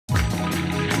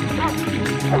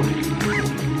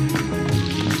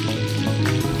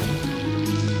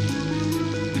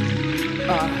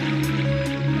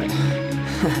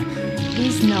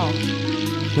Please, no.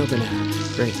 No banana.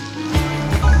 Great. 2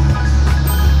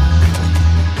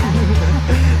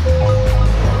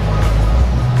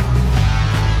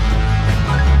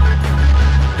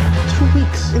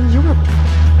 weeks in Europe.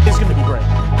 It's gonna be great.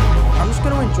 I'm just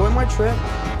gonna enjoy my trip,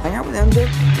 hang out with MJ.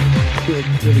 You're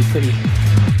really pretty.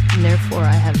 And therefore,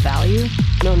 I have value.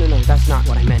 No, that's not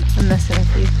what I meant. I'm messing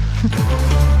with you.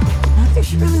 I think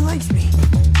she really likes me.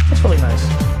 It's really nice.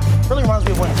 Really reminds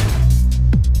me of when.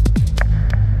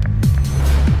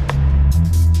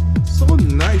 So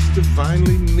nice to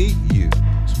finally meet you,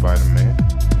 Spider-Man.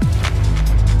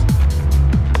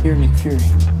 You're Nick Fury.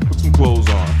 Put some clothes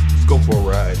on. Let's go for a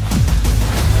ride.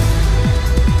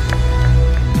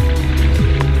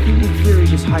 Nick Fury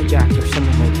just hijacked our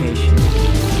summer vacation.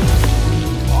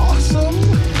 Awesome!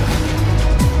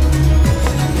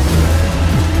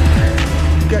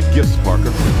 You got gifts,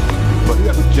 Parker, but you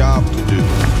have a job to do.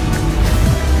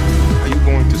 Are you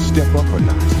going to step up or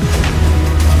not?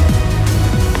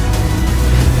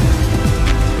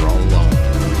 You're all alone.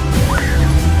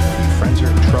 Your friends are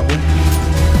in trouble.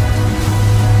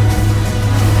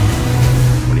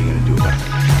 What are you going to do about it?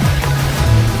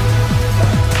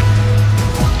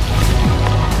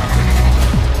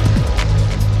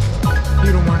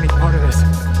 You don't want any part of this.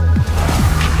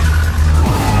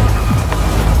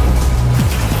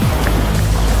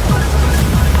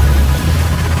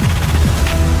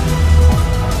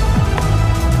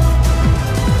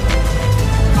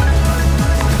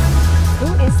 Who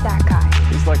is that guy?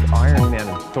 He's like Iron Man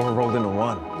and Thor rolled into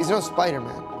one. He's no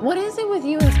Spider-Man. What is it with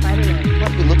you and Spider-Man?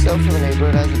 Well, he looks out for the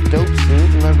neighborhood, has a dope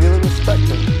suit, and I really respect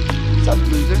him. What's up,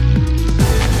 loser?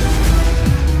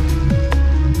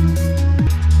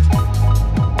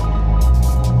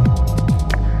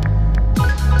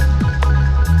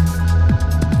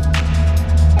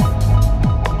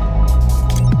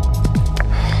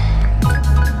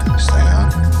 Stay on.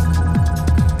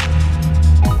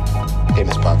 Hey,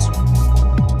 Miss Potts.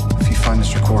 If you find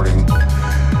this recording,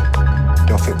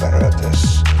 don't feel better at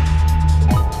this.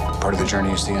 Part of the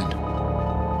journey is the end.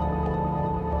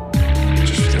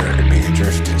 Just for the record, being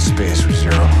adrift in space with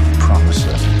zero promise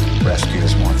of rescue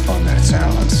is more fun than it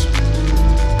sounds.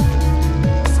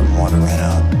 Food water ran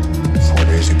out 4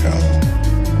 days ago.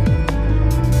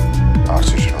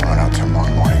 Oxygen will run out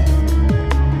tomorrow morning.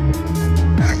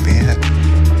 That'll be it.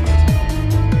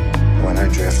 When I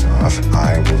drift off,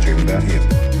 I will dream about you.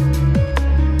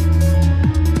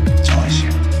 It's always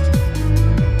you.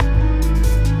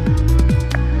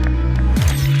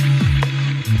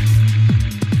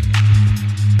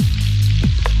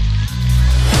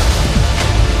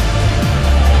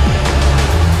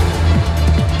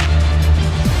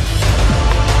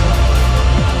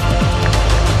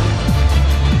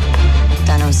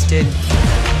 Thanos did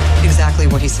exactly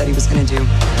what he said he was going to do.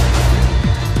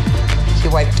 He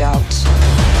wiped out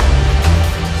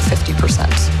 50%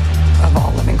 of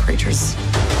all living creatures.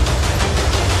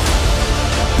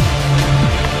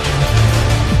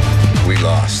 We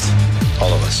lost,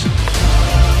 all of us.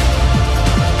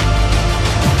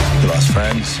 We lost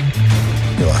friends.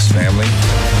 We lost family.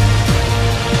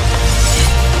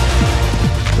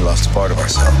 We lost a part of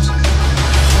ourselves.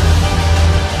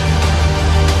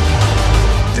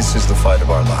 This is the fight of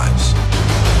our lives.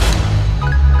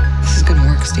 This is going to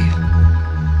work, Steve.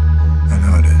 I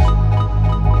know it is.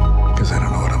 Because I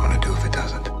don't know what I'm going to do if it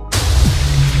doesn't.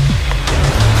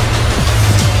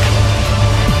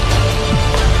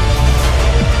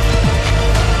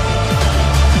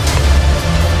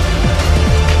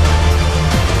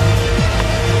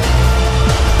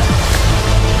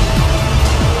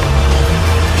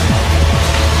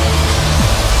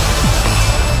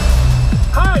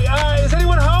 Hi, is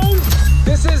anyone home?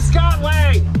 This is Scott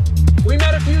Lang. We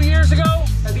met a few years ago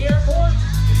at the airport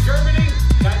in Germany.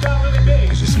 Got done really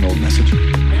big. Is this an old message?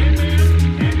 Ant-Man,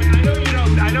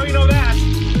 I know you know that.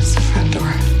 It's the front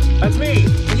door. That's me.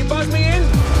 Can you buzz me in?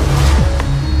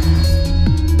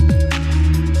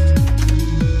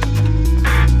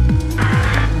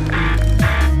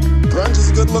 Grunge is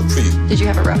a good look for you. Did you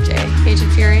have a rough day,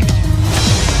 Agent Fury?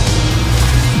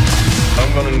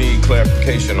 I'm gonna need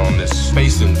clarification on this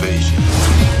space invasion.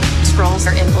 Skrulls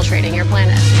are infiltrating your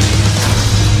planet.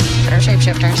 They're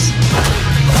shapeshifters.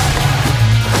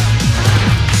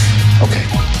 Okay,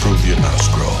 prove you're not a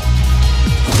Skrull.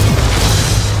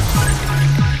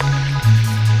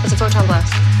 It's a photon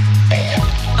blast.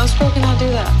 How Skrull cannot do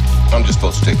that? I'm just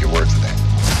supposed to take your word for that.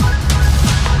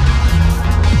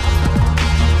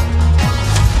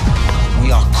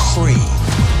 We are Kree.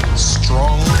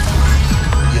 Strong,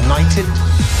 united. You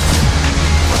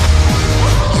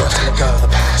have to let go of the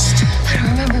past. I don't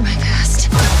remember my past.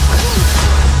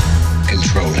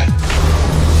 Control it.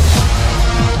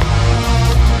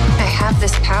 I have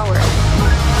this power,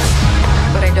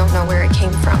 but I don't know where it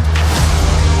came from.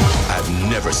 I've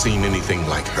never seen anything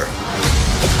like her.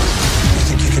 You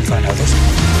think you can find others?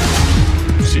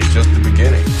 She's just the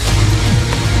beginning.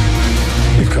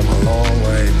 You've come a long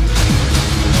way,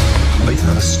 but you're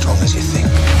not as strong as you think.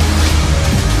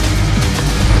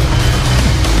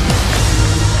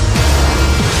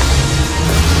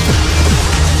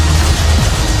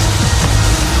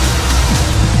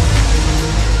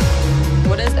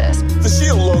 What is this? The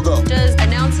SHIELD logo. Does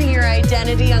announcing your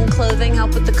identity on clothing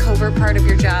help with the covert part of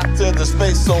your job? Said the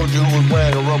space soldier who was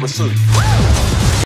wearing a rubber suit.